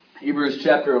Hebrews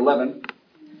chapter 11.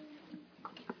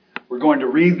 We're going to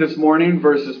read this morning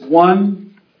verses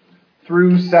 1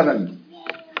 through 7.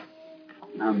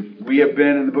 We have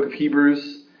been in the book of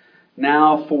Hebrews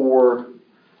now for,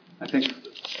 I think,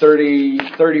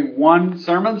 31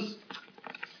 sermons.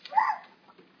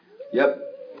 Yep.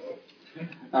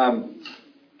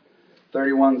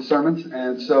 31 sermons.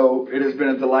 And so it has been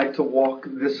a delight to walk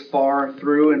this far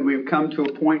through. And we've come to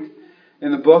a point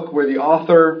in the book where the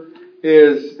author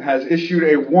has issued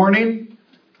a warning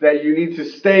that you need to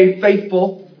stay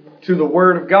faithful to the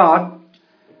Word of God.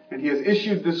 And he has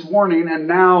issued this warning, and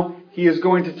now he is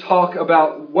going to talk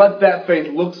about what that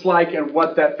faith looks like and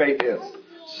what that faith is.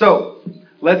 So,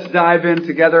 let's dive in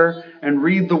together and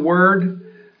read the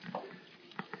Word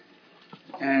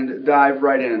and dive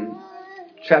right in.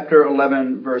 Chapter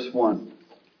 11, verse 1.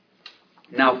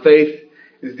 Now faith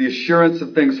is the assurance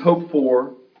of things hoped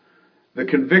for, the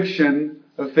conviction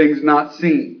of things not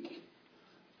seen.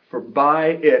 For by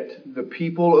it the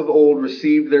people of old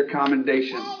received their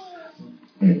commendation.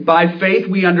 By faith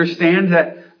we understand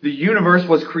that the universe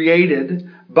was created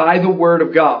by the Word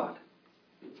of God,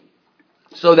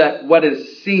 so that what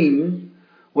is seen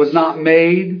was not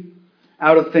made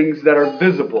out of things that are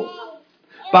visible.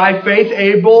 By faith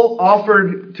Abel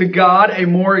offered to God a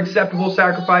more acceptable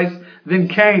sacrifice than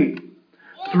Cain,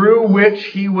 through which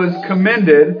he was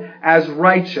commended as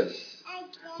righteous,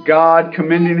 God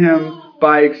commending him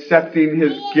by accepting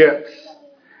his gifts.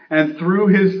 And through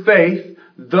his faith,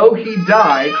 though he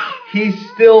died, he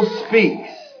still speaks.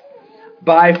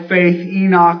 By faith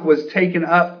Enoch was taken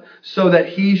up so that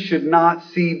he should not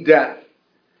see death.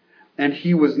 And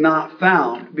he was not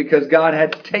found because God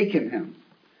had taken him.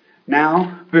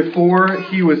 Now, before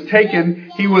he was taken,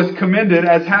 he was commended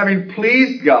as having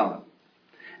pleased God.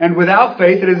 And without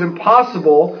faith it is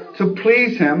impossible to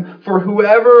please Him, for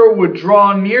whoever would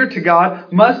draw near to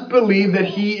God must believe that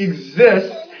He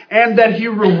exists and that He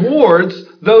rewards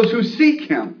those who seek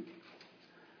Him.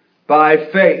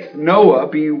 By faith, Noah,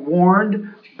 being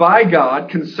warned by God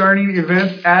concerning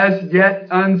events as yet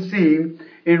unseen,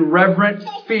 in reverent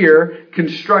fear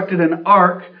constructed an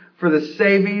ark for the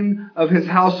saving of his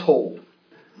household.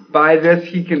 By this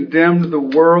he condemned the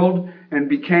world and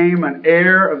became an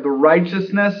heir of the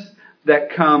righteousness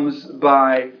that comes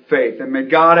by faith. And may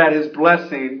God add His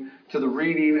blessing to the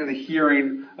reading and the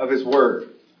hearing of His Word.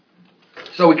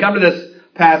 So we come to this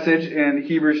passage in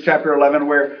Hebrews chapter 11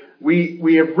 where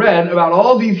we have read about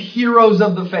all these heroes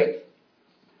of the faith.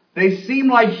 They seem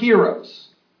like heroes.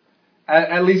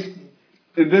 At least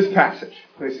in this passage,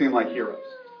 they seem like heroes.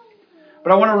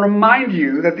 But I want to remind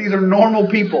you that these are normal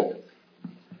people.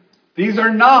 These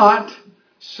are not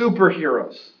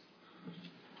superheroes.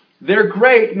 They're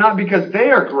great not because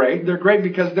they are great. They're great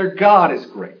because their God is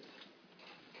great.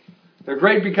 They're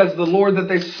great because the Lord that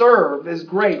they serve is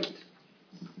great.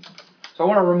 So I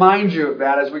want to remind you of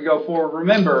that as we go forward.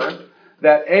 Remember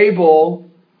that Abel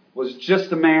was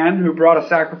just a man who brought a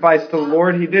sacrifice to the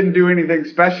Lord. He didn't do anything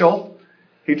special.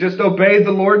 He just obeyed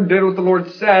the Lord and did what the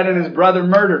Lord said, and his brother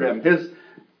murdered him.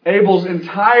 Abel's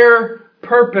entire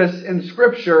purpose in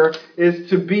Scripture is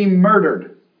to be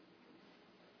murdered.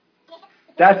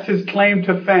 That's his claim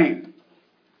to fame.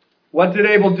 What did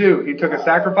Abel do? He took a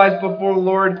sacrifice before the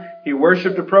Lord, he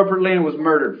worshipped appropriately, and was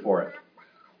murdered for it.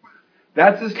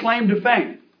 That's his claim to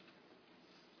fame.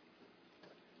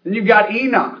 Then you've got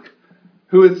Enoch,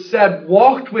 who it said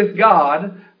walked with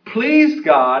God, pleased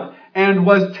God, and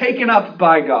was taken up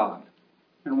by God,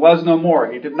 and was no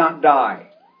more. He did not die.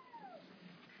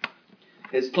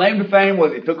 His claim to fame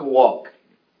was he took a walk.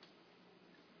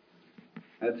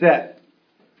 That's it.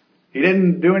 He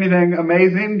didn't do anything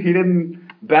amazing. He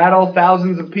didn't battle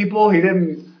thousands of people. He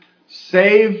didn't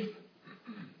save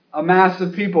a mass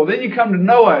of people. Then you come to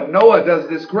Noah. Noah does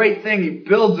this great thing. He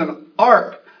builds an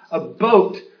ark, a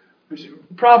boat, which is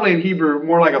probably in Hebrew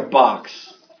more like a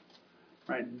box.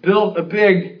 Right? Built a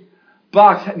big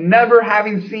box, never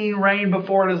having seen rain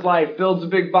before in his life. Builds a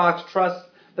big box, trusts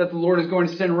that the Lord is going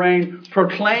to send rain,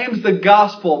 proclaims the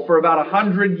gospel for about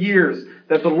 100 years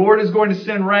that the Lord is going to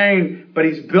send rain, but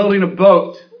He's building a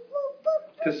boat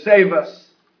to save us.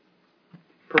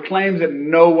 Proclaims it,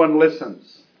 no one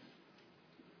listens.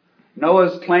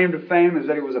 Noah's claim to fame is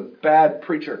that he was a bad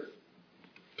preacher.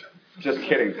 Just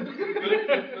kidding.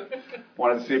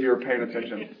 Wanted to see if you were paying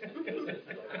attention.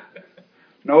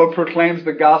 Noah proclaims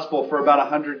the gospel for about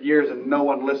 100 years and no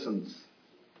one listens.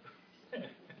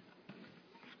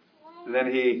 And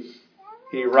then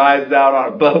he rides out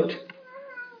on a boat.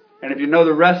 And if you know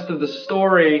the rest of the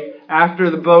story, after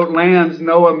the boat lands,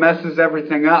 Noah messes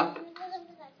everything up.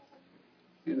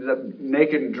 He ends up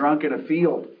naked and drunk in a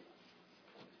field.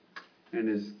 and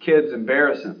his kids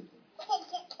embarrass him.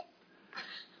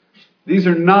 These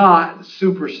are not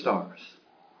superstars.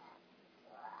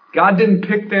 God didn't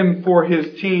pick them for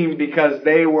His team because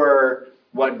they were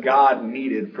what God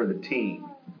needed for the team.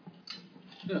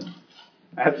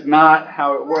 That's not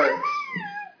how it works.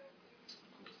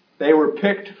 They were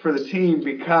picked for the team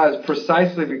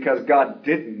precisely because God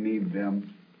didn't need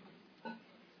them.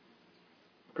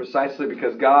 Precisely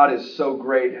because God is so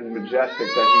great and majestic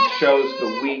that He chose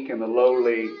the weak and the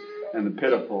lowly and the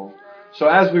pitiful. So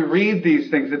as we read these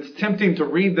things, it's tempting to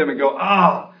read them and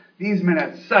go, these men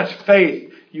had such faith.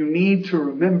 You need to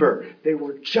remember they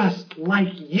were just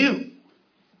like you.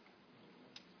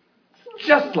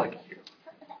 Just like you.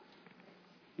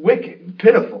 Wicked and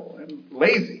pitiful and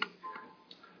lazy.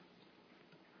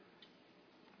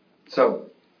 So,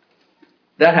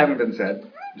 that having been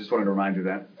said, I just wanted to remind you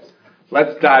that.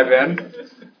 Let's dive in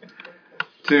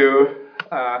to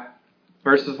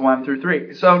verses 1 through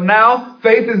 3. So now,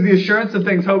 faith is the assurance of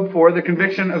things hoped for, the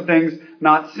conviction of things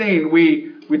not seen.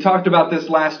 We talked about this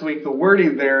last week. The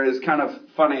wording there is kind of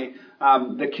funny.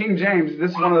 The King James,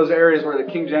 this is one of those areas where the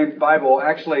King James Bible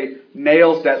actually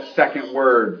nails that second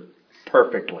word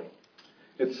perfectly.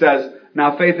 It says,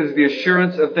 now faith is the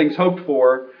assurance of things hoped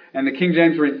for, and the King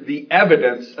James reads, the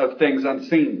evidence of things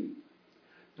unseen.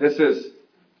 This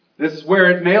is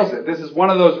where it nails it. This is one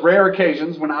of those rare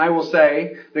occasions when I will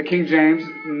say the King James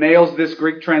nails this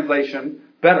Greek translation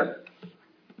better.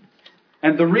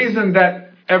 And the reason that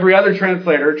every other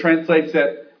translator translates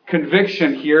it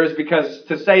conviction here is because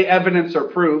to say evidence or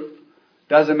proof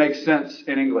doesn't make sense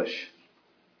in English.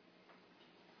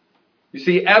 You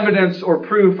see, evidence or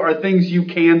proof are things you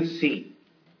can see.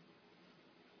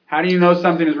 How do you know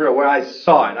something is real? Well, I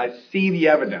saw it. I see the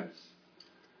evidence.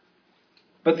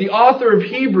 But the author of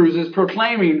Hebrews is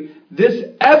proclaiming this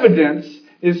evidence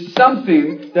is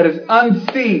something that is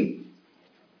unseen.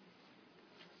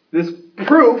 This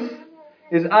proof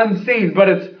is unseen, but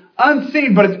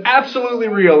it's absolutely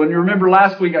real. And you remember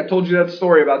last week I told you that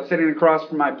story about sitting across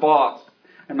from my boss.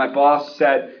 And my boss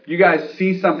said, you guys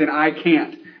see something I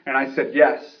can't. And I said,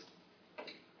 yes,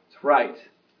 that's right.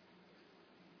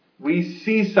 We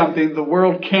see something the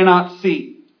world cannot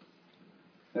see.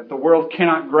 That the world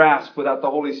cannot grasp without the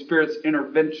Holy Spirit's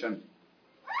intervention.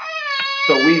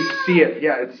 So we see it.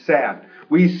 Yeah, it's sad.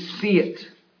 We see it.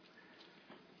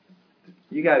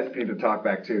 You guys need to talk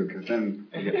back too, because then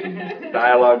we get some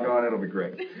dialogue going. It'll be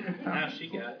great. Now she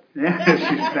got it. Yeah,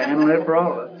 she's handling it for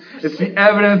all of us. It's the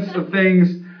evidence of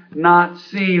things not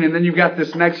seen. And then you've got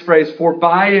this next phrase, for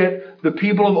by it the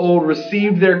people of old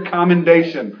received their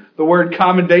commendation. The word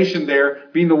commendation there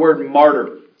being the word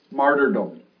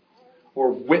martyrdom. Or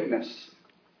witness.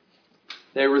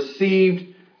 They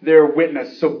received their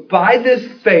witness. So by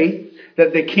this faith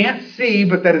that they can't see,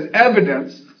 but that is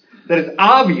evidence, that is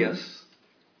obvious,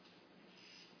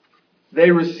 they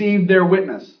received their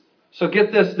witness. So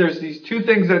get this, there's these two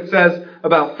things that it says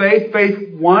about faith.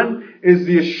 Faith, one, is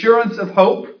the assurance of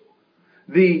hope.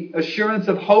 The assurance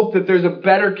of hope that there's a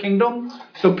better kingdom.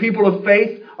 So people of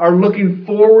faith are looking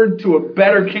forward to a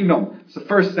better kingdom. It's the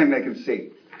first thing they can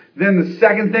see. Then the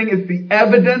second thing is the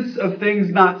evidence of things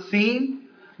not seen.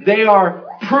 They are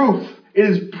proof. It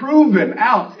is proven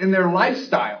out in their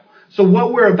lifestyle. So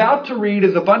what we're about to read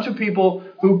is a bunch of people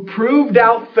who proved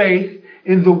out faith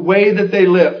in the way that they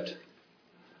lived.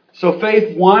 So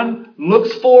faith, one,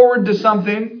 looks forward to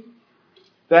something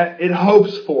that it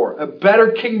hopes for. A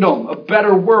better kingdom, a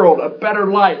better world, a better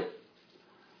life,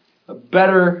 a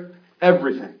better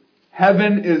everything.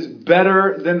 Heaven is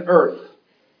better than earth.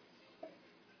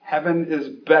 Heaven is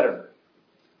better.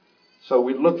 So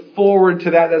we look forward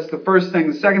to that. That's the first thing.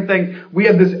 The second thing, we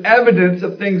have this evidence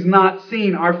of things not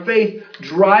seen. Our faith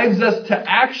drives us to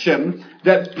action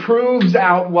that proves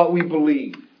out what we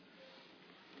believe.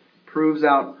 Proves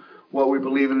out what we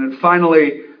believe. And then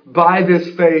finally, by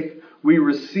this faith, we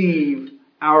receive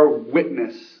our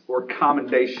witness or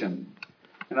commendation.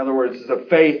 In other words, the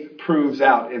faith proves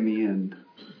out in the end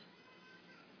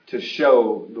to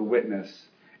show the witness.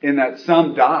 In that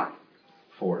some die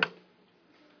for it.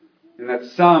 In that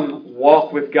some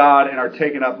walk with God and are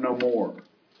taken up no more.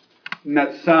 In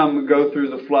that some go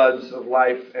through the floods of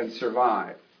life and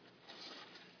survive.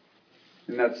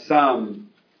 In that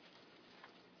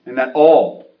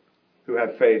all who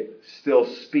have faith still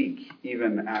speak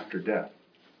even after death.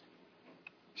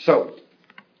 So,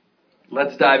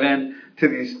 let's dive in to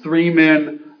these three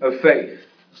men of faith.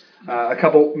 A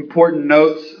couple important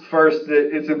notes. First,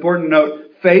 it's important to note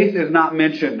faith is not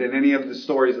mentioned in any of the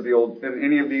stories of in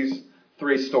any of these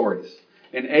three stories.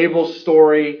 In Abel's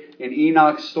story, in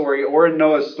Enoch's story, or in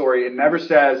Noah's story, it never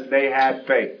says they had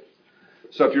faith.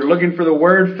 So if you're looking for the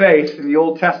word faith in the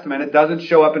Old Testament, it doesn't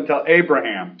show up until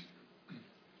Abraham.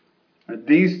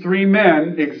 These three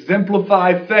men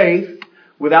exemplify faith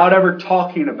without ever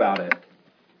talking about it.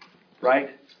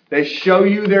 Right? They show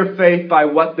you their faith by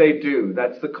what they do.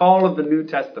 That's the call of the New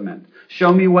Testament.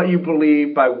 Show me what you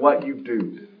believe by what you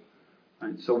do.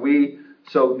 Right?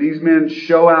 So these men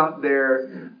show out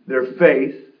their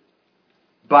faith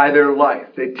by their life.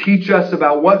 They teach us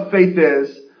about what faith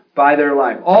is by their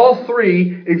life. All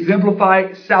three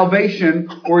exemplify salvation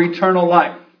or eternal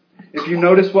life. If you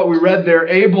notice what we read there,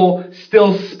 Abel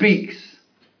still speaks.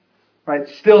 Right?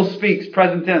 Still speaks,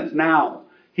 present tense, now.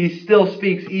 He still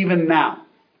speaks even now.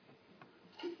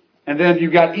 And then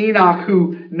you've got Enoch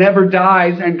who never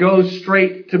dies and goes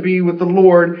straight to be with the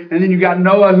Lord. And then you've got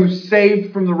Noah who's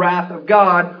saved from the wrath of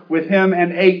God with him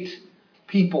and 8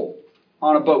 people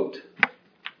on a boat.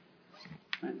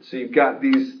 Right? So you've got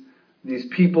these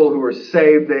people who are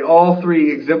saved. They all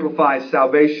three exemplify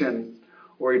salvation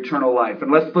or eternal life.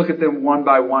 And let's look at them one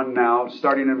by one now,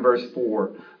 starting in verse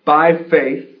 4. By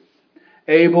faith,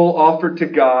 Abel offered to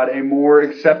God a more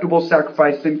acceptable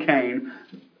sacrifice than Cain,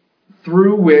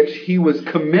 through which he was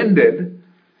commended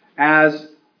as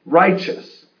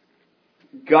righteous.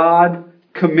 God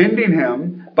commending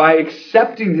him by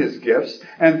accepting his gifts,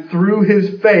 and through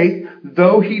his faith,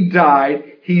 though he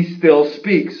died, he still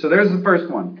speaks. So there's the first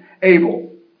one,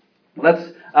 Abel.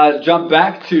 Let's jump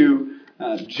back to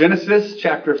Genesis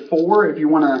chapter 4. If you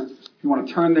want to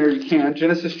turn there, you can.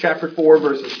 Genesis chapter 4,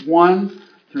 verses 1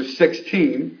 through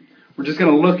 16. We're just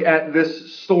going to look at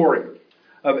this story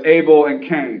of Abel and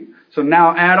Cain. So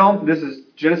now Adam, this is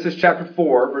Genesis chapter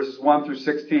 4, verses 1 through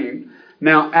 16.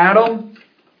 Now Adam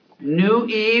knew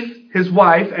Eve, his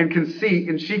wife, and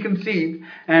she conceived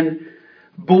and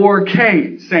bore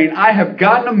Cain, saying, I have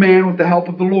gotten a man with the help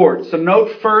of the Lord. So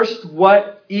note first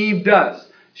what Eve does.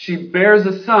 She bears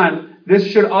a son. This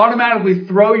should automatically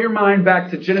throw your mind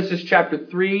back to Genesis chapter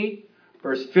 3,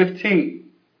 verse 15.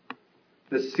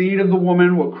 The seed of the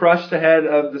woman will crush the head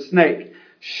of the snake.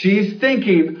 She's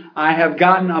thinking, I have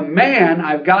gotten a man,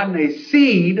 I've gotten a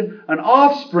seed, an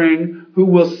offspring, who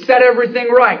will set everything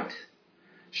right.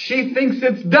 She thinks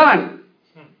it's done.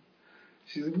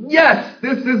 She says, yes,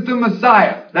 this is the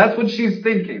Messiah. That's what she's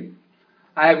thinking.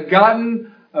 I have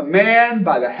gotten a man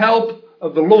by the help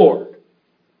of the Lord.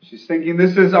 She's thinking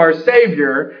this is our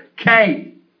Savior,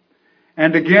 Cain.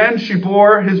 And again, she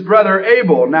bore his brother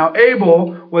Abel. Now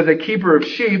Abel was a keeper of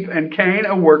sheep, and Cain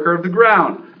a worker of the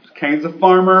ground. Cain's a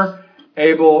farmer.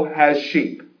 Abel has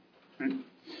sheep.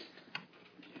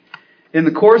 In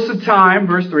the course of time,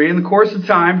 verse 3, in the course of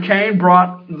time, Cain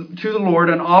brought to the Lord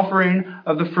an offering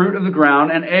of the fruit of the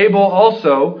ground, and Abel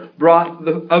also brought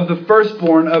of the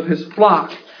firstborn of his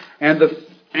flock and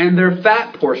their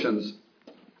fat portions.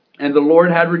 And the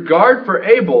Lord had regard for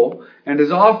Abel and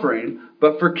his offering,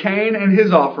 but for Cain and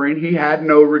his offering he had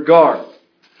no regard.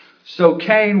 So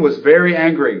Cain was very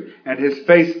angry, and his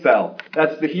face fell.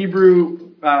 That's the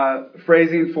Hebrew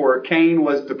phrasing for Cain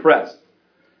was depressed.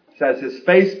 It says his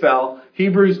face fell.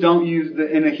 Hebrews don't use,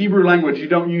 in the Hebrew language, you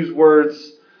don't use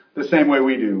words the same way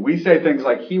we do. We say things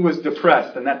like he was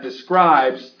depressed, and that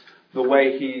describes the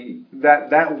way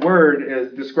that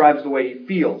word describes the way he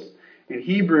feels. In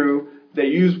Hebrew, they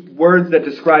use words that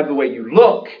describe the way you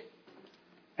look,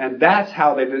 and that's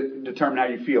how they determine how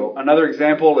you feel. Another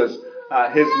example is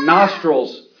his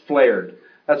nostrils flared.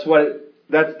 That's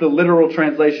the literal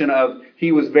translation of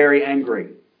he was very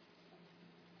angry.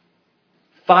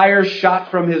 Fire shot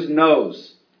from his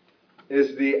nose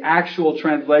is the actual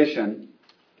translation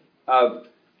of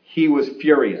he was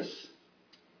furious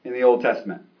in the Old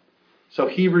Testament. So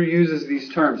Hebrew uses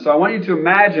these terms. So I want you to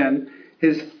imagine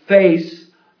his face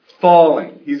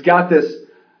falling. He's got this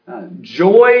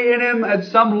joy in him at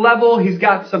some level. He's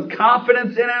got some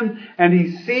confidence in him, and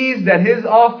he sees that his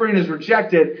offering is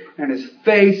rejected, and his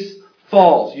face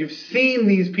falls. You've seen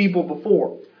these people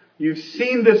before. You've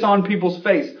seen this on people's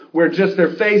face, where just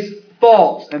their face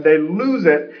falls, and they lose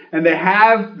it, and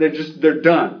they're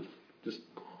done.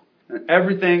 And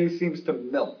everything seems to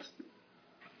melt.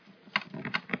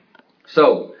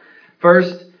 So,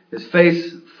 first, his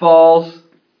face falls.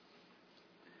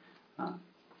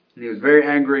 And he was very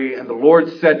angry, and the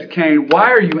Lord said to Cain, why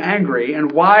are you angry,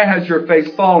 and why has your face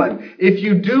fallen? If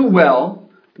you do well,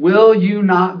 will you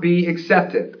not be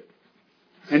accepted?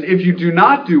 And if you do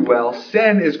not do well,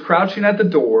 sin is crouching at the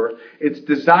door. Its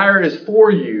desire is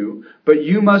for you, but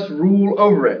you must rule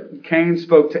over it. Cain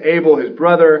spoke to Abel, his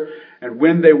brother, and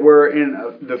when they were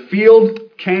in the field,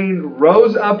 Cain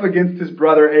rose up against his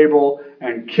brother Abel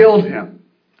and killed him.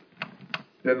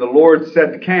 Then the Lord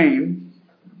said to Cain,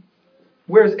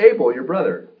 where's Abel, your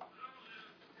brother?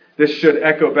 This should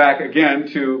echo back again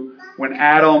to when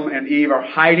Adam and Eve are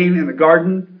hiding in the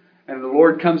garden, and the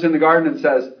Lord comes in the garden and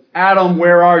says, Adam,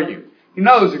 where are you? He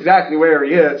knows exactly where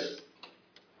he is.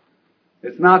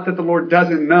 It's not that the Lord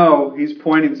doesn't know. He's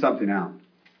pointing something out.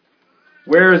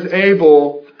 Where is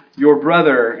Abel, your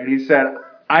brother? And he said,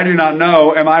 I do not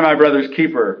know. Am I my brother's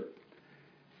keeper?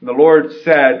 And the Lord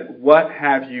said, what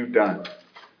have you done?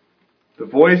 The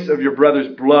voice of your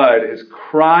brother's blood is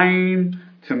crying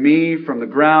to me from the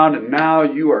ground, and now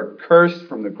you are cursed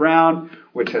from the ground,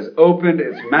 which has opened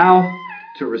its mouth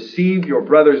to receive your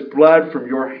brother's blood from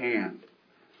your hand.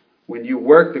 When you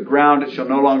work the ground, it shall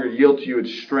no longer yield to you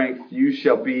its strength. You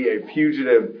shall be a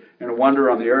fugitive and a wonder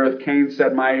on the earth. Cain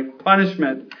said, my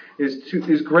punishment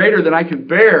is greater than I can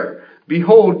bear.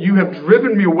 Behold, you have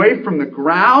driven me away from the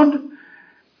ground,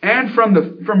 and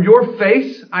from your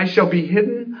face I shall be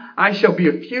hidden. I shall be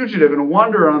a fugitive and a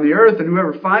wanderer on the earth, and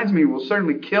whoever finds me will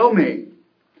certainly kill me.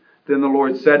 Then the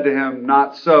Lord said to him,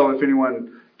 not so. If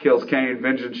anyone kills Cain,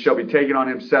 vengeance shall be taken on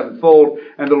him sevenfold.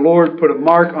 And the Lord put a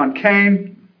mark on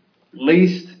Cain,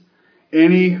 lest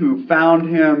any who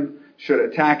found him should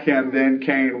attack him. Then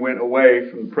Cain went away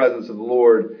from the presence of the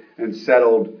Lord and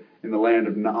settled in the land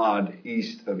of Nod,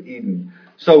 east of Eden.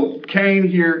 So Cain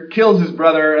here kills his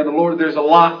brother, and the Lord, there's a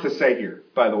lot to say here,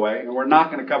 by the way, and we're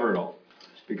not going to cover it all,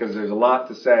 because there's a lot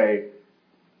to say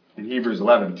in Hebrews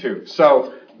 11 too.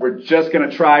 So we're just going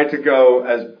to try to go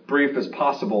as brief as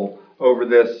possible over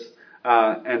this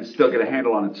and still get a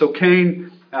handle on it. So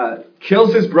Cain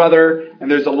kills his brother, and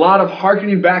there's a lot of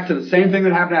hearkening back to the same thing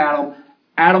that happened to Adam.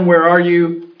 Adam, where are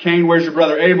you? Cain, where's your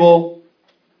brother Abel?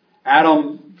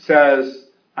 Adam says,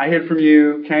 I hid from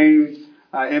you. Cain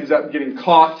ends up getting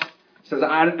caught. Says,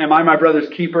 am I my brother's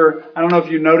keeper? I don't know if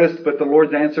you noticed, but the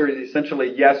Lord's answer is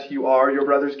essentially, yes, you are your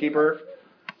brother's keeper.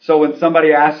 So when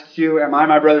somebody asks you, am I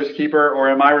my brother's keeper, or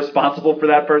am I responsible for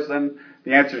that person?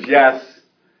 The answer is yes.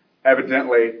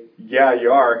 Evidently, yeah,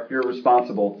 you are. You're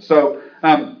responsible. So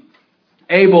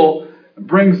Abel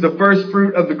brings the first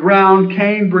fruit of the ground.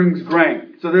 Cain brings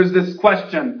grain. So there's this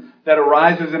question that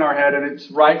arises in our head, and it's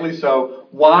rightly so.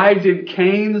 Why did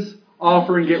Cain's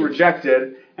offering get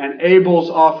rejected and Abel's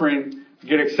offering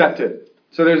get accepted?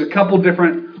 So there's a couple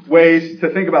different ways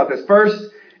to think about this. First,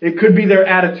 it could be their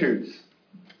attitudes.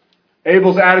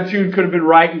 Abel's attitude could have been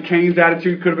right and Cain's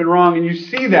attitude could have been wrong, and you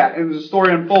see that as the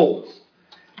story unfolds.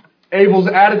 Abel's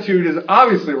attitude is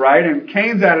obviously right and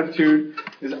Cain's attitude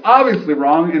is obviously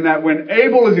wrong, in that when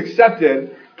Abel is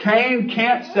accepted, Cain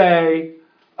can't say,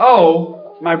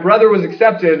 oh, my brother was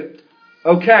accepted,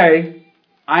 okay,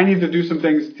 I need to do some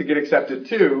things to get accepted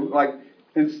too. Like,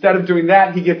 instead of doing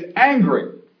that, he gets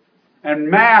angry and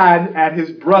mad at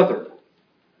his brother.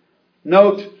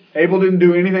 Note, Abel didn't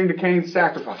do anything to Cain's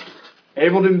sacrifice.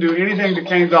 Abel didn't do anything to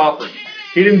Cain's offering.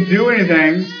 He didn't do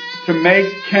anything to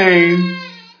make Cain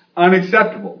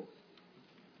unacceptable.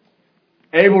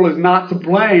 Abel is not to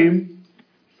blame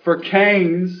for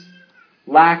Cain's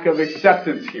lack of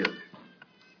acceptance here.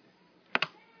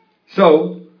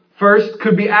 So, first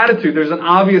could be attitude. There's an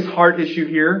obvious heart issue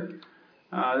here.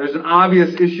 There's an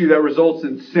obvious issue that results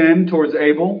in sin towards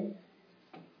Abel.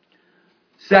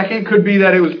 Second could be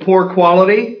that it was poor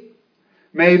quality.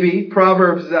 Maybe.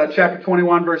 Proverbs chapter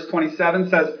 21 verse 27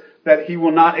 says that he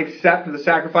will not accept the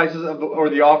sacrifices or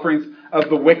the offerings of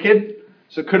the wicked.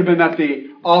 So it could have been that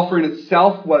the offering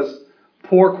itself was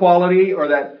poor quality, or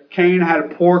that Cain had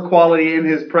a poor quality in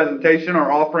his presentation or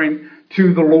offering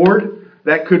to the Lord.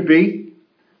 That could be.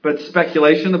 But it's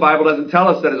speculation. The Bible doesn't tell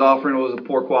us that his offering was of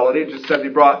poor quality. It just says he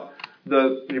brought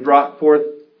forth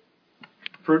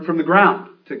fruit from the ground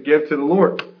to give to the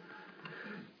Lord.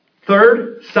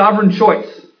 Third, sovereign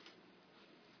choice.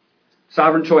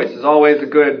 Sovereign choice is always a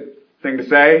good thing to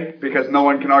say because no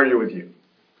one can argue with you.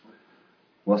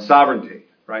 Well, sovereignty,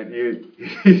 right?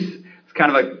 It's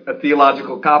kind of like a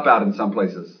theological cop-out in some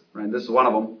places, right? This is one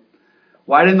of them.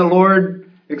 Why didn't the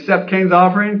Lord accept Cain's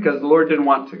offering? Because the Lord didn't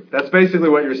want to. That's basically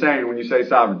what you're saying when you say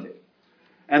sovereignty.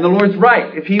 And the Lord's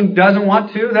right. If he doesn't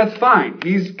want to, that's fine.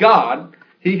 He's God.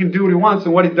 He can do what he wants,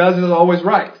 and what he does is always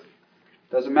right.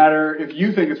 Doesn't matter if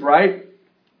you think it's right.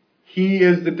 He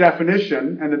is the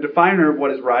definition and the definer of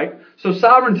what is right. So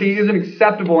sovereignty is an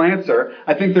acceptable answer.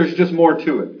 I think there's just more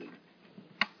to it.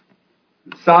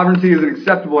 Sovereignty is an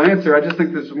acceptable answer. I just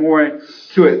think there's more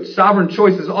to it. Sovereign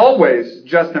choice is always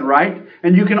just and right.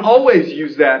 And you can always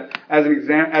use that as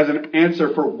an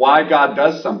answer for why God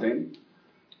does something.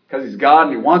 Because he's God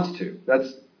and he wants to.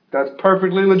 That's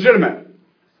perfectly legitimate.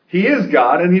 He is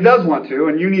God and he does want to.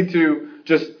 And you need to,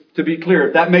 just to be clear,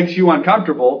 if that makes you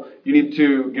uncomfortable, you need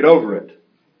to get over it.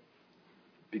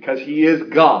 Because he is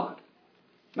God,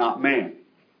 not man.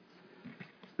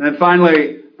 And then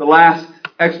finally, the last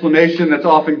explanation that's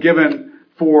often given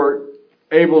for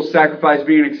Abel's sacrifice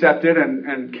being accepted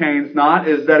and Cain's not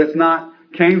is that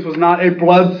Cain's was not a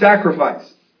blood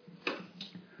sacrifice.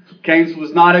 Cain's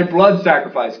was not a blood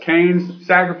sacrifice. Cain's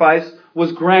sacrifice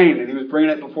was grain, and he was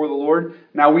bringing it before the Lord.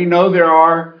 Now we know there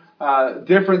are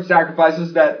different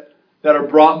sacrifices that are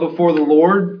brought before the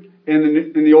Lord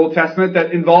in the Old Testament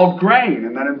that involved grain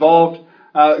and that involved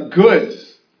goods,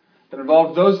 that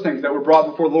involved those things that were brought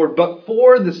before the Lord. But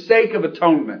for the sake of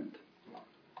atonement,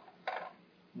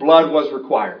 blood was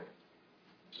required.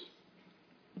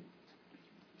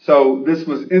 So this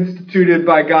was instituted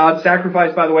by God.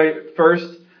 Sacrifice, by the way,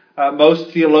 first,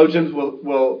 most theologians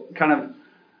will kind of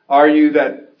argue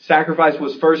that sacrifice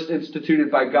was first instituted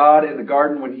by God in the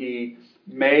garden when He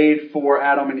made for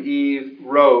Adam and Eve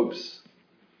robes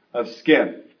of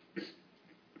skin.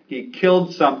 He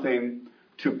killed something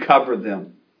to cover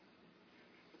them.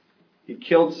 He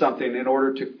killed something in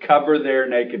order to cover their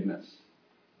nakedness.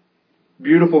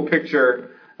 Beautiful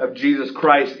picture of Jesus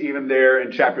Christ even there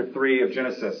in chapter 3 of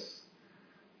Genesis.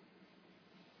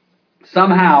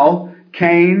 Somehow,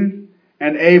 Cain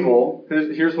and Abel,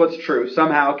 here's what's true.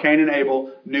 Somehow, Cain and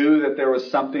Abel knew that there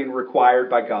was something required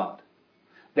by God.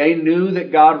 They knew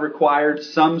that God required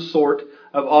some sort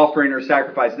of offering or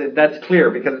sacrifice. That's clear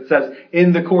because it says,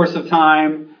 in the course of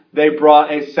time, they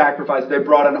brought a sacrifice. They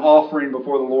brought an offering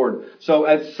before the Lord. So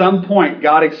at some point,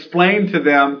 God explained to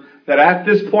them that at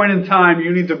this point in time,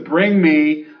 you need to bring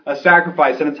me a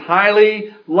sacrifice. And it's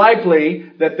highly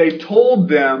likely that He told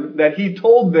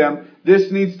them, this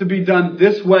needs to be done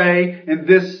this way, in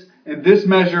this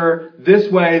measure, this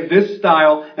way, this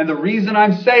style. And the reason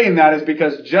I'm saying that is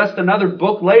because just another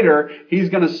book later, He's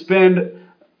going to spend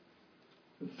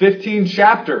 15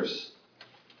 chapters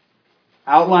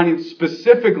outlining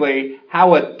specifically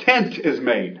how a tent is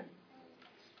made.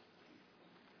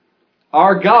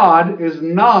 Our God is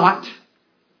not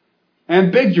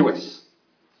ambiguous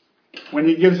when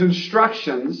He gives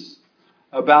instructions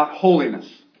about holiness.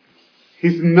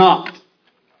 He's not.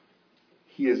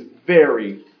 He is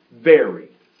very, very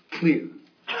clear.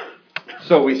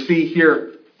 So we see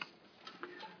here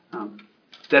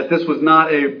that this was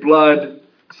not a blood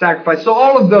sacrifice. So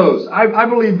all of those, I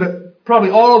believe that probably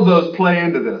all of those play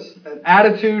into this.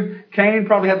 Attitude, Cain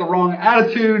probably had the wrong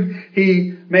attitude.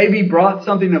 He maybe brought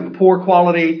something of a poor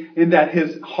quality in that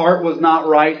his heart was not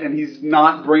right and he's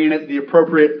not bringing it the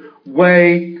appropriate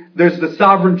way. There's the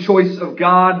sovereign choice of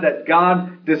God, that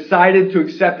God decided to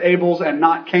accept Abel's and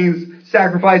not Cain's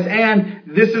sacrifice. And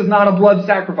this is not a blood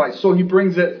sacrifice. So He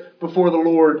brings it before the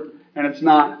Lord and it's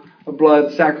not a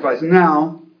blood sacrifice.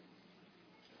 Now,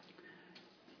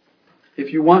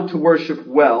 if you want to worship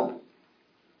well,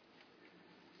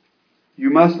 you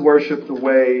must worship the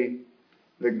way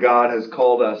that God has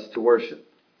called us to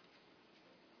worship.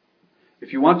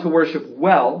 If you want to worship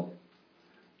well,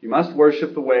 you must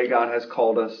worship the way God has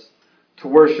called us to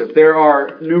worship. There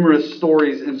are numerous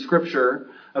stories in Scripture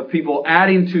of people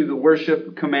adding to the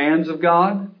worship commands of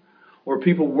God or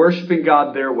people worshiping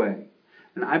God their way.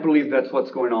 And I believe that's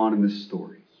what's going on in this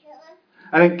story.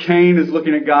 I think Cain is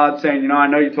looking at God saying, I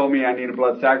know you told me I need a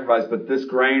blood sacrifice, but this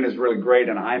grain is really great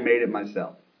and I made it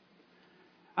myself.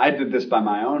 I did this by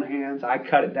my own hands. I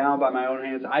cut it down by my own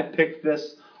hands. I picked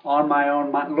this on my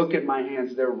own. Look at my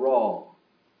hands. They're raw.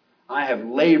 I have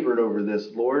labored over this,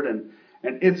 Lord, and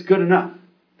it's good enough.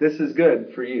 This is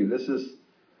good for you. This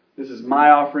is my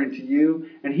offering to you.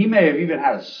 And he may have even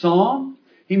had a song.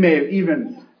 He may have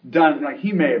even done,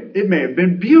 it may have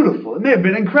been beautiful. It may have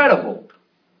been incredible.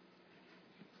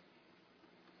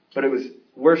 But it was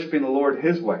worshiping the Lord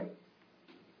His way.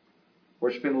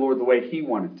 Worshiping the Lord the way He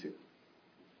wanted to.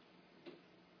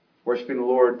 Worshiping the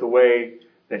Lord the way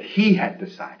that He had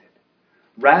decided,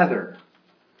 rather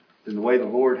than the way the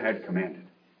Lord had commanded.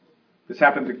 This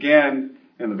happens again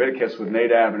in Leviticus with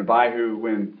Nadab and Abihu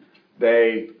when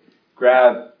they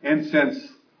grab incense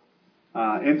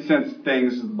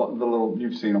things, the little,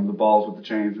 you've seen them, the balls with the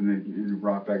chains, and they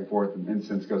rock back and forth and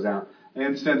incense goes out.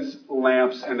 Incense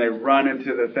lamps, and they run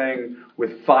into the thing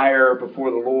with fire before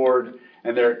the Lord,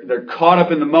 and they're caught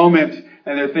up in the moment,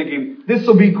 and they're thinking, this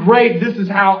will be great. This is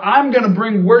how I'm going to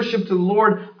bring worship to the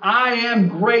Lord. I am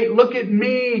great. Look at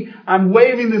me. I'm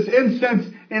waving this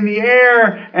incense in the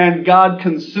air, and God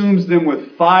consumes them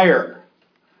with fire.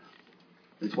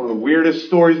 It's one of the weirdest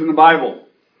stories in the Bible.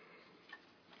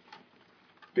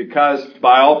 Because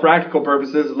by all practical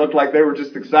purposes, it looked like they were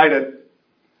just excited.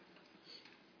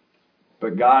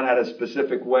 But God had a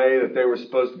specific way that they were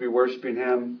supposed to be worshiping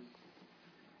Him.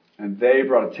 And they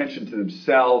brought attention to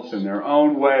themselves in their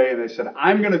own way. And they said,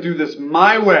 I'm going to do this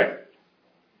my way.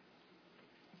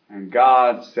 And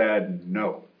God said,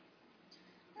 no,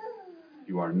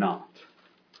 you are not.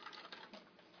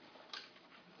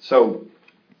 So,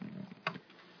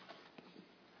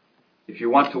 if you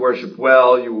want to worship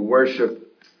well, you will worship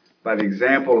by the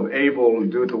example of Abel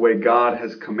and do it the way God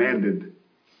has commanded.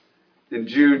 In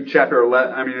Jude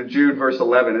verse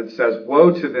 11, it says,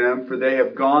 "Woe to them, for they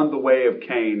have gone the way of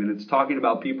Cain." And it's talking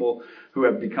about people who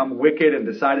have become wicked and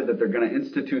decided that they're going to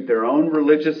institute their own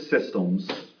religious systems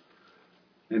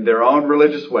in their own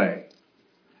religious way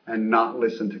and not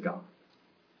listen to God.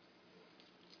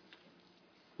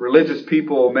 Religious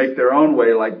people make their own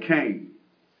way like Cain.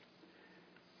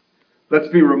 Let's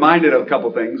be reminded of a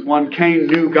couple things. One, Cain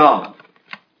knew God.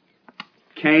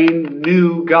 Cain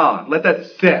knew God. Let that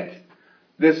sit.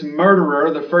 This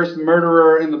murderer, the first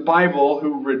murderer in the Bible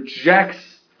who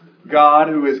rejects God,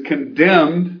 who is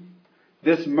condemned,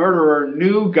 this murderer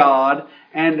knew God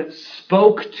and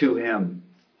spoke to him.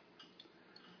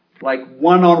 Like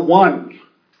one-on-one.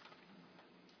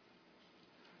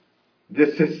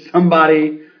 This is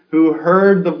somebody who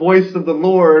heard the voice of the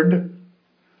Lord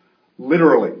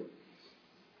literally.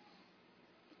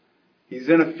 He's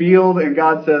in a field and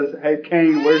God says, "Hey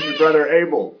Cain, where's your brother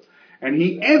Abel?" And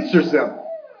he answers him.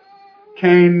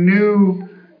 Cain knew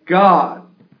God.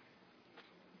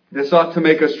 This ought to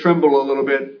make us tremble a little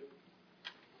bit.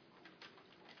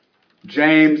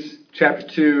 James chapter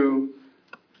 2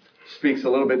 speaks a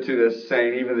little bit to this,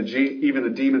 saying even the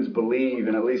demons believe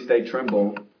and at least they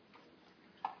tremble.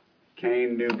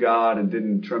 Cain knew God and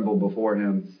didn't tremble before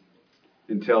him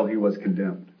until he was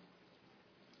condemned.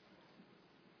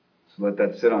 So let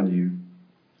that sit on you.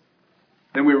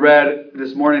 Then we read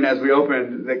this morning as we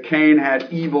opened that Cain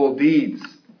had evil deeds.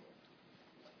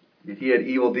 He had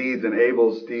evil deeds and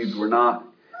Abel's deeds were not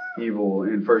evil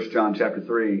in 1 John chapter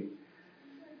 3.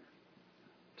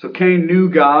 So Cain knew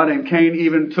God and Cain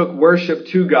even took worship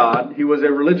to God. He was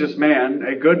a religious man,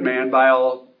 a good man by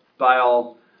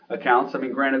all accounts. I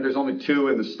mean, granted, there's only two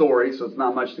in the story, so it's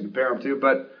not much to compare them to.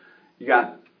 But you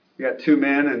got two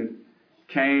men, and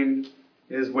Cain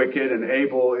is wicked, and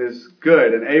Abel is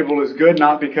good. And Abel is good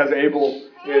not because Abel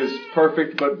is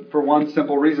perfect, but for one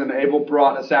simple reason: Abel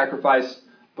brought a sacrifice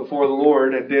before the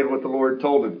Lord and did what the Lord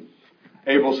told him.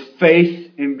 Abel's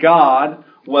faith in God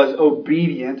was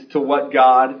obedient to what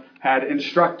God had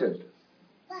instructed.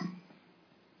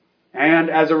 And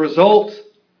as a result,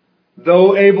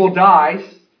 though Abel dies,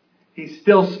 he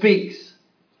still speaks.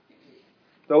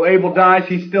 Though Abel dies,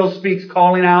 he still speaks,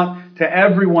 calling out to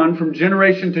everyone from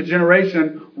generation to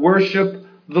generation, worship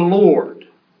the Lord.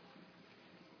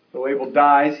 Though Abel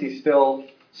dies, he still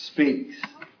speaks.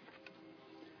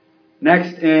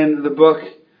 Next in the book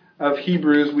of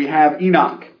Hebrews, we have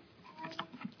Enoch.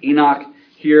 Enoch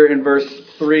here in verse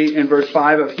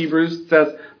 5 of Hebrews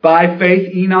says, "By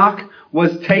faith Enoch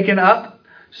was taken up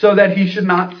so that he should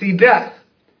not see death.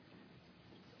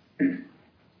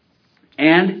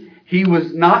 And he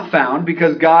was not found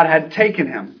because God had taken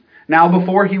him. Now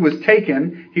before he was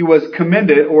taken, he was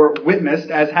commended or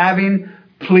witnessed as having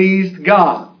pleased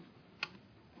God.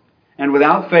 And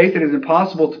without faith it is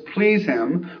impossible to please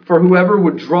him, for whoever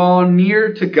would draw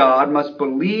near to God must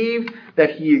believe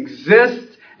that he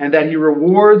exists and that he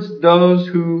rewards those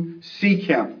who seek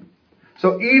him."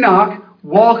 So Enoch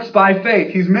walks by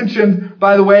faith. He's mentioned,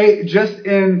 by the way, just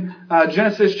in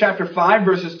Genesis chapter 5,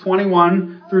 verses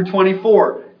 21 through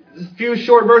 24. It's a few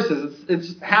short verses.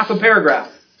 It's half a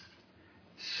paragraph.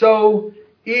 So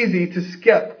easy to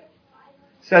skip.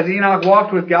 It says Enoch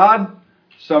walked with God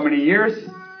so many years,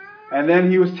 and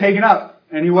then he was taken up,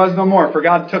 and he was no more, for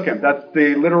God took him. That's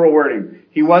the literal wording.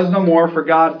 He was no more, for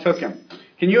God took him.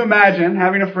 Can you imagine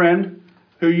having a friend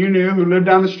who you knew, who lived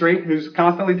down the street, who's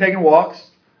constantly taking walks?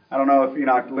 I don't know if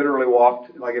Enoch literally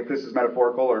walked, like if this is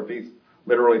metaphorical or if he's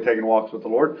literally taking walks with the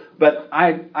Lord. But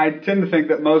I tend to think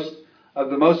that most of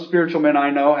the most spiritual men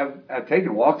I know have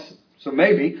taken walks. So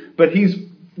maybe. But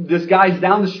this guy's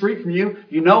down the street from you.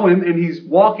 You know him and he's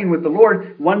walking with the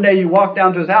Lord. One day you walk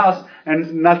down to his house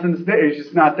and nothing's there. He's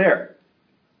just not there.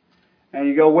 And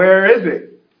you go, "Where is he?"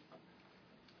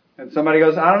 And somebody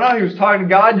goes, "I don't know. He was talking to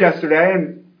God yesterday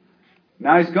and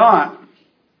now he's gone."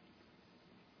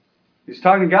 He's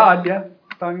talking to God, yeah.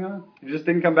 He's talking to God. He just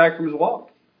didn't come back from his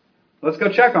walk. Let's go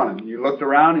check on him. You looked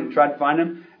around and you tried to find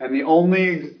him, and the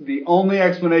only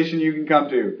explanation you can come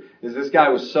to is this guy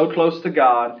was so close to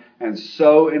God and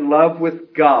so in love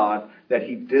with God that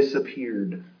he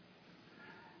disappeared.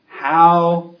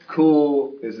 How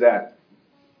cool is that?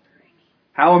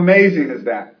 How amazing is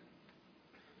that?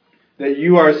 That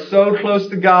you are so close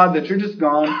to God that you're just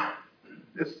gone.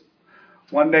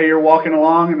 One day you're walking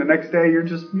along and the next day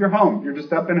you're home. You're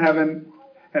just up in heaven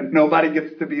and nobody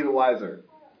gets to be the wiser.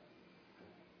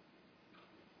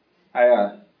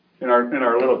 In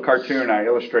our little cartoon, I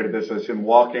illustrated this as him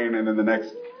walking, and then the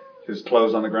next, his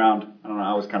clothes on the ground. I don't know,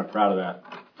 I was kind of proud of that,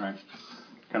 right?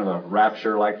 Kind of a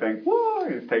rapture-like thing. Whoa,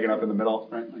 he's taken up in the middle,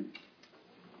 right? Like,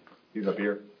 he's up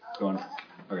here, going,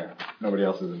 okay, nobody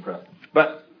else is impressed.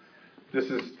 But this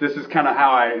is kind of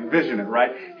how I envision it,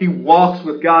 right? He walks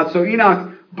with God. So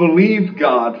Enoch believed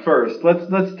God first.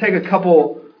 Let's take a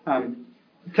couple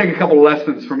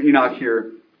lessons from Enoch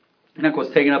here. Enoch was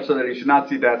taken up so that he should not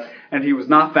see death, and he was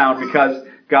not found because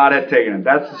God had taken him.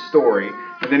 That's the story.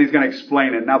 And then he's going to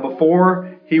explain it. Now,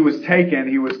 before he was taken,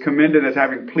 he was commended as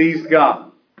having pleased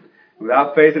God.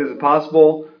 Without faith, it is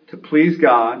impossible to please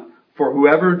God. For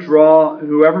whoever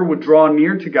would draw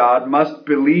near to God must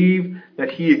believe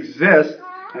that He exists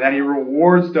and that He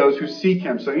rewards those who seek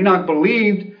Him. So Enoch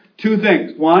believed two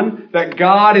things. One, that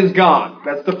God is God.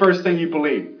 That's the first thing you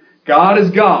believe. God is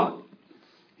God.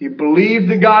 He believed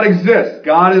that God exists.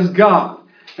 God is God.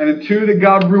 And then two, that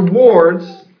God rewards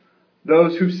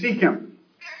those who seek Him.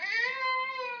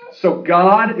 So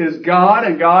God is God,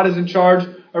 and God is in charge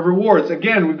of rewards.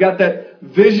 Again, we've got that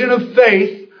vision of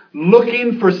faith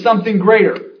looking for something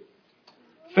greater.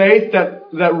 Faith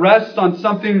that rests on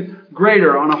something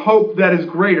greater, on a hope that is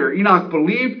greater. Enoch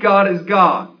believed God is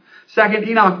God. Second,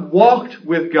 Enoch walked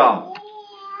with God.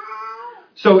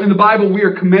 So in the Bible, we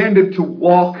are commanded to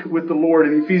walk with the Lord.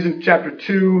 In Ephesians chapter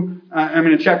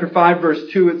 5,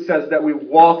 verse 2, it says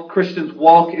that Christians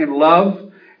walk in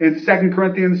love. In 2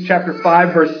 Corinthians chapter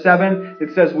 5, verse 7,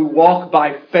 it says we walk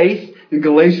by faith. In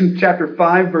Galatians chapter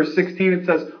 5, verse 16, it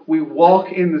says we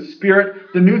walk in the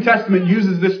Spirit. The New Testament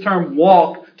uses this term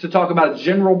walk to talk about a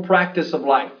general practice of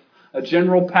life, a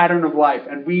general pattern of life.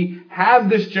 And we have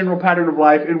this general pattern of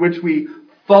life in which we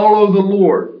follow the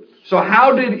Lord. So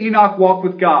how did Enoch walk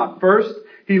with God? First,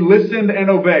 he listened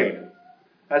and obeyed.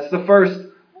 That's the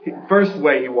first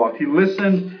way he walked. He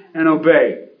listened and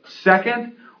obeyed.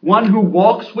 Second, one who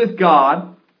walks with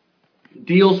God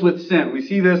deals with sin. We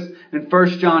see this in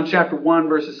 1 John chapter 1,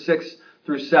 verses 6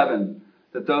 through 7,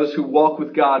 that those who walk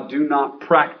with God do not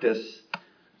practice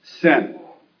sin.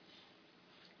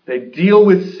 They deal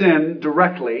with sin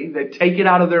directly. They take it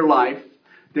out of their life.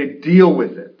 They deal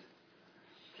with it.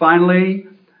 Finally,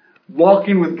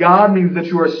 walking with God means that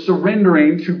you are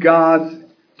surrendering to God's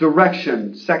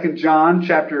direction. 2 John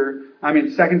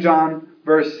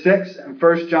verse 6 and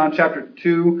 1 John chapter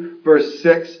 2 verse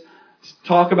 6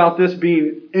 talk about this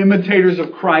being imitators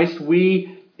of Christ.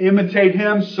 We imitate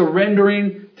Him,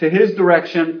 surrendering to His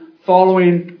direction,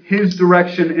 following His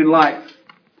direction in life.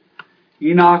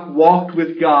 Enoch walked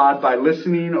with God by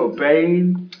listening,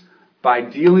 obeying, by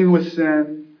dealing with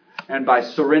sin, and by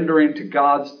surrendering to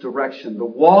God's direction. The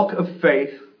walk of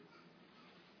faith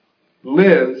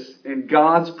lives in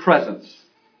God's presence.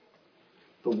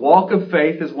 The walk of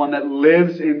faith is one that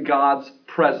lives in God's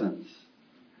presence.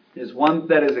 It is one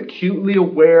that is acutely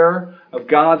aware of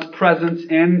God's presence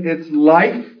in its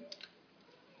life,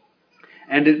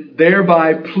 and it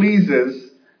thereby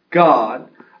pleases God,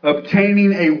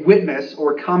 obtaining a witness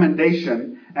or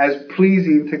commendation as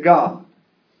pleasing to God.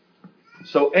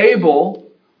 So Abel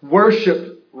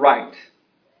worshiped right.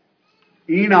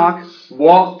 Enoch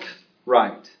walked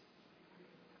right.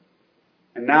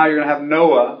 And now you're going to have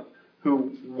Noah,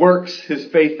 who works his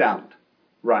faith out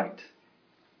right.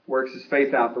 Works his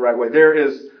faith out the right way. There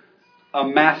is a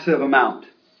massive amount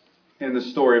in the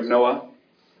story of Noah.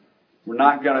 We're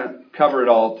not going to cover it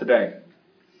all today.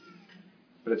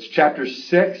 But it's chapter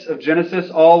 6 of Genesis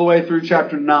all the way through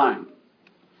chapter 9.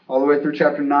 All the way through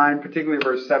chapter 9, particularly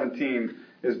verse 17,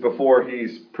 is before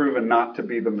he's proven not to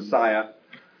be the Messiah.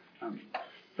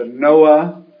 But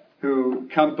Noah, who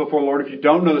comes before the Lord, if you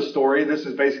don't know the story, this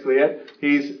is basically it.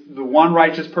 He's the one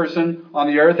righteous person on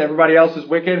the earth. Everybody else is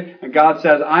wicked. And God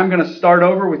says, I'm going to start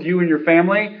over with you and your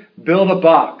family. Build a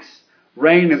box.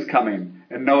 Rain is coming.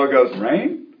 And Noah goes,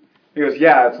 rain? He goes,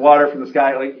 yeah, it's water from the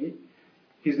sky. Like,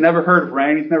 he's never heard of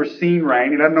rain. He's never seen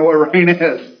rain. He doesn't know what rain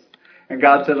is. And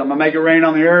God says, I'm going to make it rain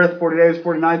on the earth 40 days,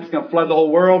 40 nights. It's going to flood the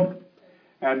whole world.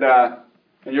 And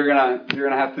you're going to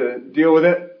have to deal with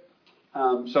it.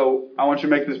 So I want you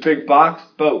to make this big box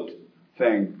boat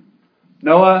thing.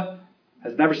 Noah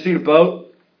has never seen a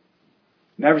boat.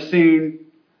 Never seen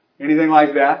anything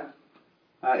like that.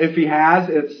 If he has,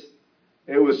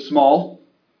 it was small.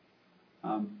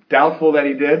 Doubtful that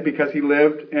he did because he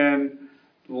lived in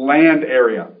land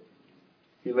area.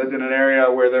 He lived in an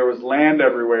area where there was land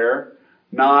everywhere,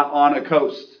 not on a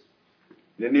coast.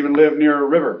 He didn't even live near a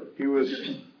river. He was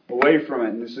away from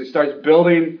it. And so he starts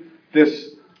building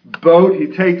this boat. He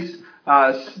takes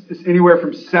anywhere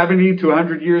from 70 to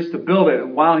 100 years to build it.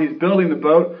 And while he's building the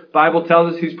boat, Bible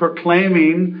tells us he's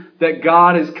proclaiming that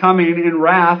God is coming in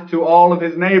wrath to all of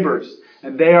his neighbors.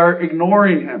 And they are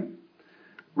ignoring him.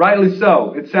 Rightly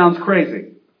so. It sounds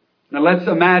crazy. Now let's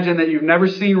imagine that you've never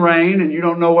seen rain and you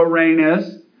don't know what rain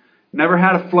is. Never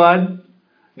had a flood.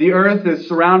 The earth is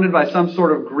surrounded by some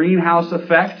sort of greenhouse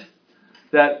effect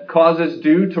that causes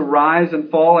dew to rise and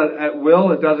fall at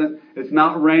will. It's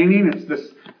not raining. It's this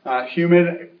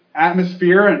humid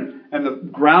atmosphere, and the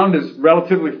ground is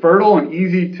relatively fertile and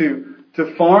easy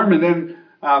to farm. And then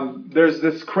there's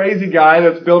this crazy guy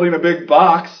that's building a big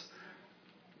box,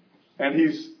 and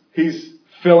he's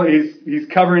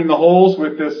covering the holes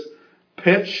with this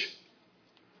pitch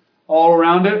all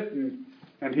around it,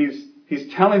 and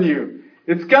he's telling you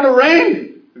it's gonna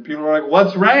rain. And people are like,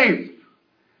 "What's rain?"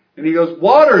 And he goes,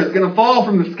 "Water is gonna fall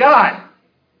from the sky."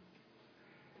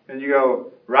 And you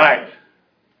go, "Right.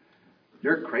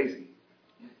 You're crazy."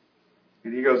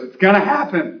 And he goes, "It's going to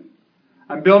happen.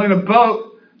 I'm building a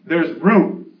boat. There's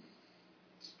room."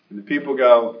 And the people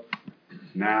go,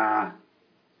 "Nah,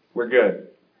 we're good.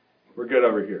 We're good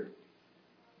over here."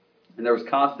 And there was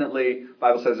constantly, the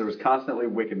Bible says there was constantly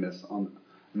wickedness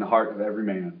in the heart of every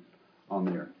man on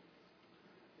the earth.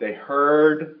 They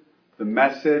heard the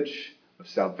message of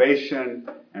salvation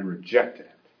and rejected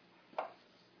it.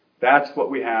 That's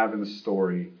what we have in the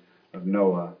story of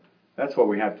Noah. That's what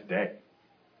we have today.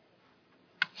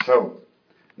 So,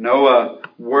 Noah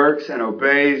works and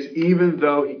obeys even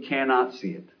though he cannot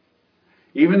see it.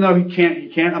 Even though he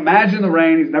can't imagine the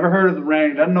rain. He's never heard of the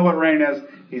rain. He doesn't know what rain is.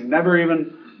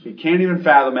 He can't even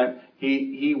fathom it.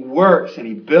 He works and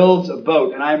he builds a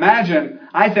boat. And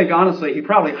I think honestly, he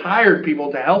probably hired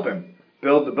people to help him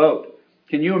build the boat.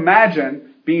 Can you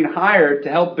imagine being hired to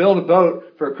help build a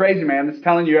boat for a crazy man that's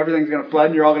telling you everything's going to flood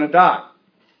and you're all going to die?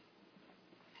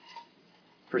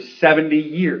 For 70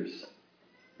 years.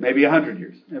 Maybe 100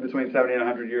 years. In between 70 and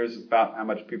 100 years is about how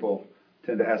much people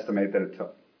tend to estimate that it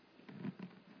took.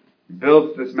 He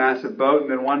builds this massive boat,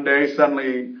 and then one day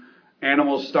suddenly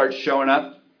animals start showing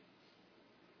up.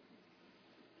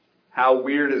 How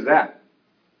weird is that?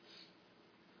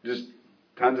 Just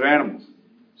tons of animals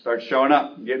start showing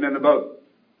up, getting in the boat.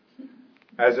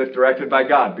 As if directed by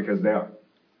God, because they are.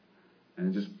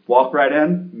 And just walk right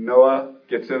in. Noah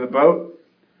gets in the boat.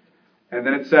 And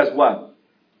then it says what?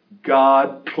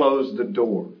 God closed the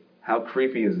door. How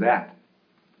creepy is that?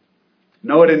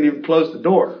 Noah didn't even close the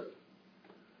door.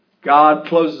 God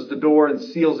closes the door and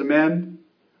seals him in.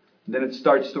 Then it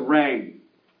starts to rain.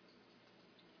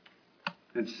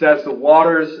 It says the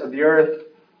waters of the earth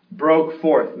broke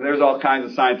forth. And there's all kinds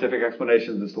of scientific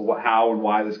explanations as to how and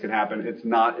why this could happen. It's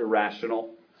not irrational.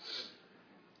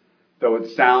 Though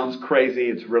it sounds crazy,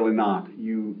 it's really not.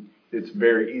 It's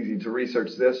very easy to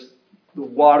research this. The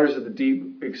waters of the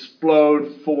deep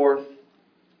explode forth,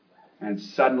 and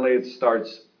suddenly it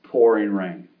starts pouring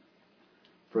rain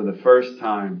for the first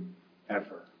time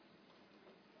ever.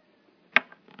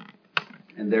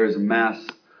 And there is a mass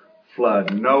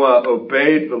flood. Noah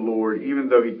obeyed the Lord even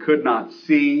though he could not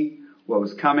see what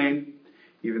was coming,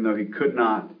 even though he could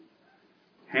not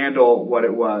handle what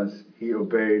it was. He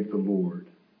obeyed the Lord.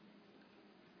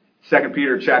 2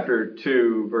 Peter chapter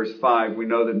 2, verse 5, we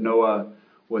know that Noah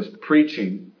was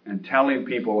preaching and telling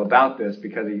people about this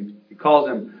because he calls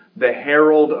him the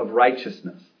herald of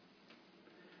righteousness.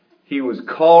 He was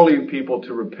calling people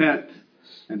to repent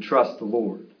and trust the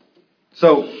Lord.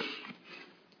 So,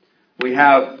 we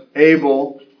have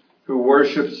Abel who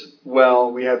worships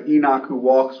well, we have Enoch who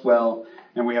walks well,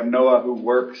 and we have Noah who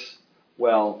works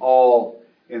well, all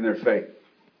in their faith.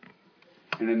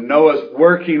 And in Noah's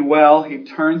working well, he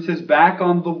turns his back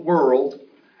on the world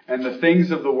and the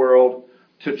things of the world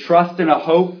to trust in a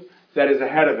hope that is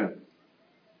ahead of him.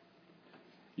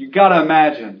 You've got to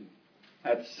imagine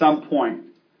at some point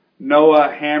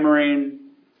Noah hammering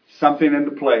something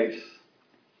into place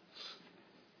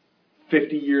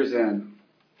 50 years in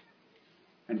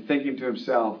and thinking to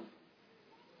himself,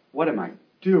 what am I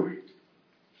doing?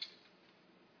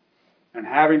 And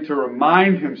having to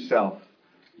remind himself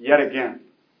yet again,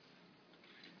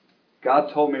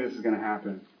 God told me this is going to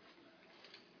happen.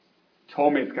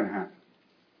 Told me it's going to happen.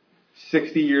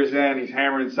 60 years in, he's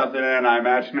hammering something in. I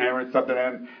imagine hammering something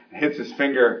in. Hits his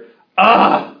finger.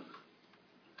 Ah!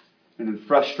 And in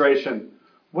frustration,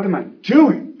 what am I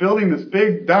doing? Building this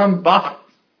big, dumb box.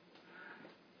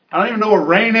 I don't even know what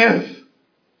rain is.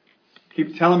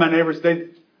 Keep telling my neighbors.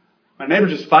 My neighbor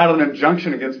just filed an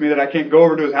injunction against me that I can't go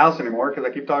over to his house anymore because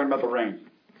I keep talking about the rain.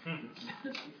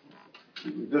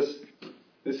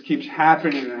 This keeps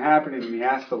happening and happening, and he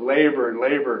has to labor and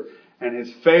labor. And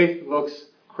his faith looks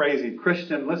crazy.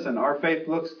 Christian, listen, our faith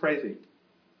looks crazy.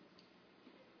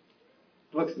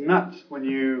 It looks nuts when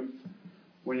you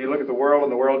look at the world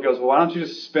and the world goes, well, why don't you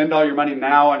just spend all your money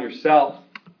now on yourself?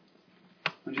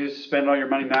 Why don't you just spend all your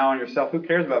money now on yourself? Who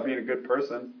cares about being a good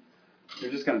person?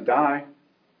 You're just going to die.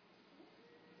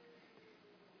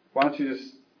 Why don't you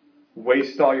just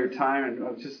waste all your time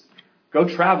and just go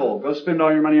travel? Go spend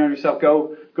all your money on yourself.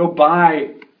 Go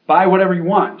buy whatever you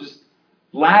want. Just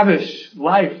lavish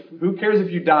life. Who cares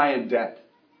if you die in debt?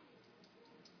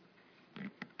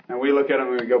 And we look at them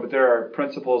and we go, but there are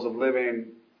principles of living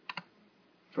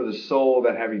for the soul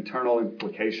that have eternal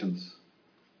implications.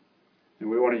 And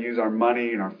we want to use our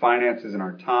money and our finances and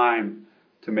our time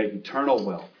to make eternal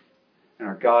wealth. And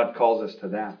our God calls us to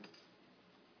that.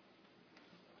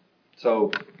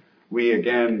 So we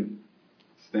again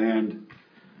stand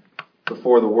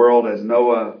before the world as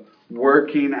Noah,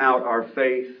 working out our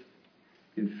faith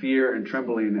in fear and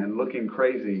trembling and looking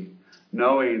crazy,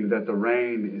 knowing that the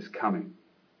rain is coming.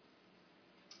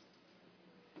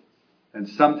 And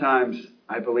sometimes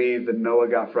I believe that Noah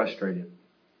got frustrated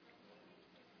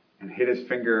and hit his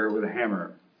finger with a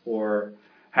hammer, or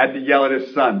had to yell at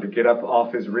his son to get up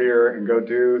off his rear and go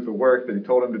do the work that he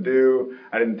told him to do.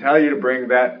 I didn't tell you to bring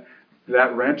that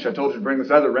wrench. I told you to bring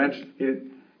this other wrench.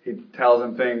 He tells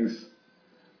him things.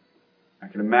 I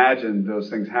can imagine those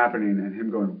things happening and him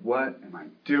going, what am I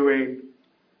doing?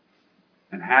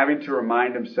 And having to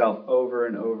remind himself over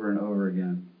and over and over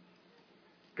again,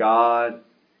 God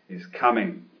is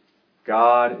coming.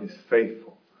 God is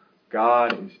faithful.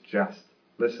 God is just.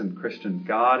 Listen, Christian,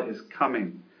 God is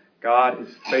coming. God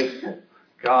is faithful.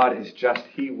 God is just.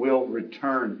 He will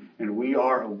return, and we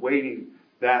are awaiting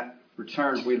that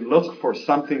return. We look for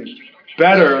something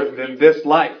better than this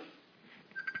life.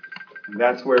 And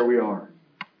that's where we are,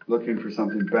 looking for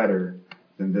something better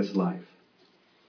than this life.